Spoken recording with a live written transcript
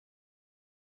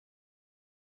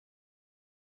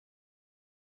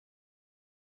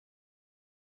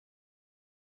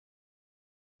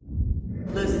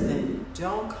Listen,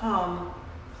 don't come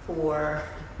for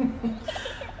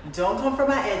don't come for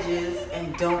my edges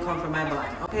and don't come for my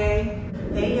bun, okay?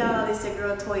 Hey y'all, it's your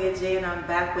girl Toya J and I'm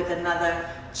back with another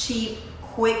cheap,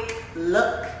 quick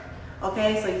look.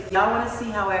 Okay, so if y'all want to see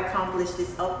how I accomplish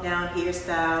this up-down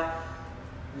hairstyle,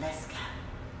 let's go.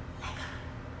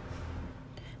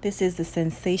 This is the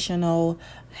Sensational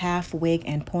half wig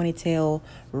and ponytail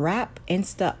wrap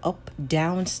Insta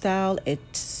up-down style.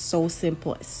 It's so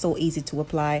simple, it's so easy to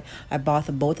apply. I bought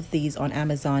both of these on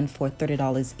Amazon for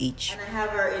 $30 each. And I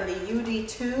have her in the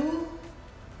UD2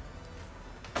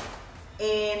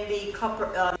 and the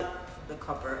color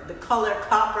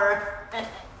copper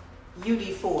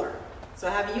UD4. So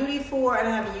I have UD4 and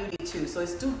I have UD2. So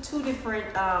it's two different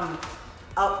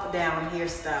up-down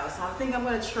hairstyles. So I think I'm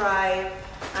going to try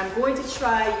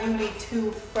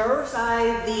UD2 first.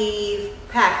 Inside the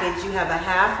package, you have a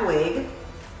half wig,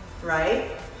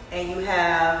 right? And you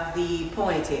have the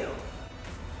ponytail.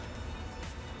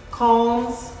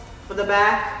 Combs for the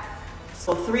back.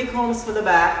 So 3 combs for the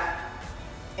back.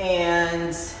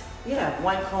 And yeah,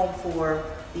 1 comb for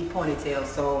the ponytail.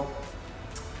 So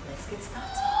let's get started.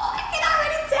 I can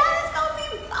already tell it's going to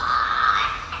be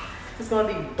bomb. It's going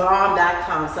to be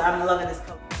bomb.com. So I'm loving this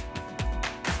color.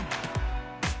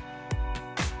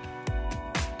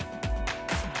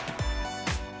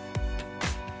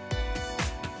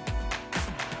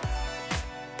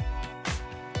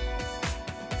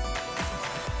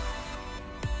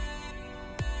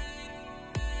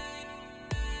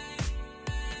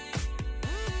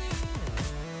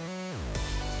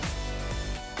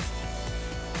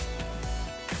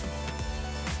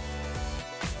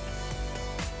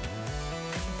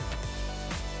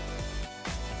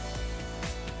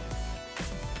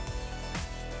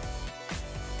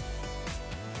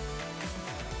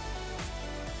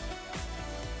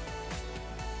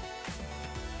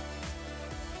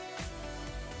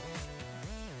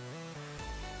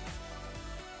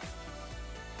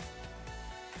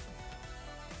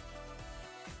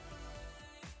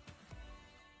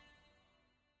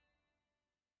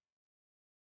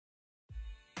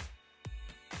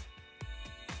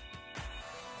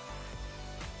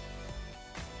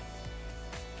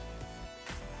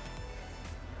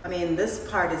 I mean, this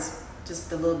part is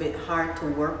just a little bit hard to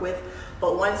work with,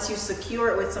 but once you secure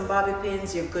it with some bobby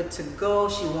pins, you're good to go.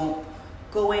 She won't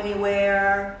go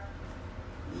anywhere.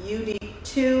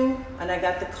 UD2, and I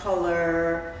got the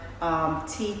color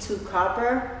T2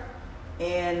 copper,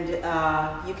 and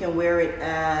you can wear it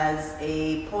as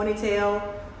a ponytail,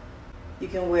 you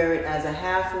can wear it as a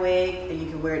half wig, and you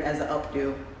can wear it as an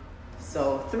updo.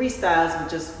 So 3 styles with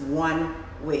just 1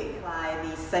 wig. Apply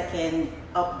the second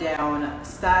up-down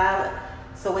style.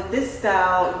 So with this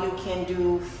style, you can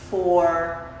do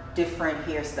 4 different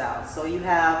hairstyles. So you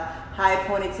have high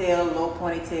ponytail, low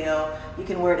ponytail. You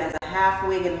can wear it as a half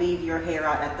wig and leave your hair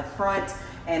out at the front.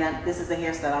 And this is the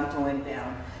hairstyle I'm doing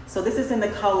down. So this is in the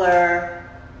color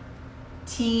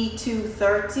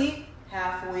T230,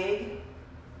 half wig.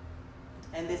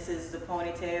 And this is the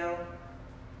ponytail.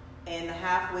 And the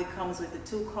half wig comes with the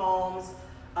 2 combs,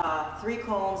 3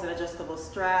 combs, an adjustable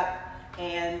strap,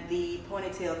 and the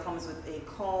ponytail comes with a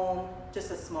comb, just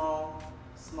a small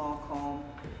comb,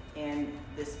 and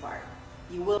this part.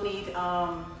 You will need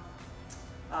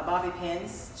bobby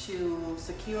pins to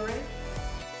secure it.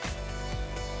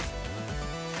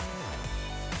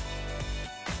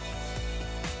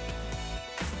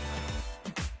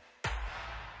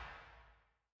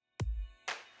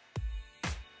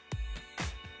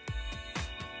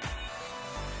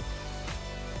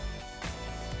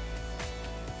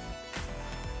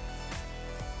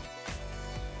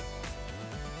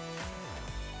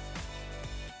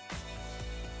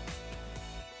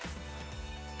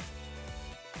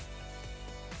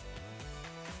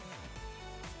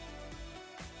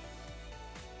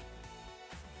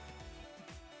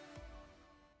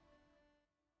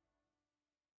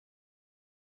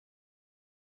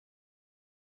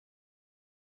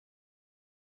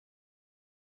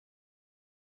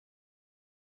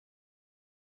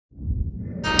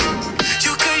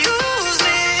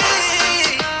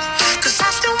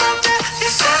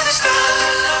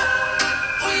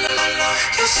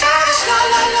 You're savage, la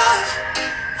la la.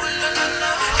 Ooh la la la.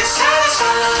 You're savage, la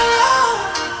la la.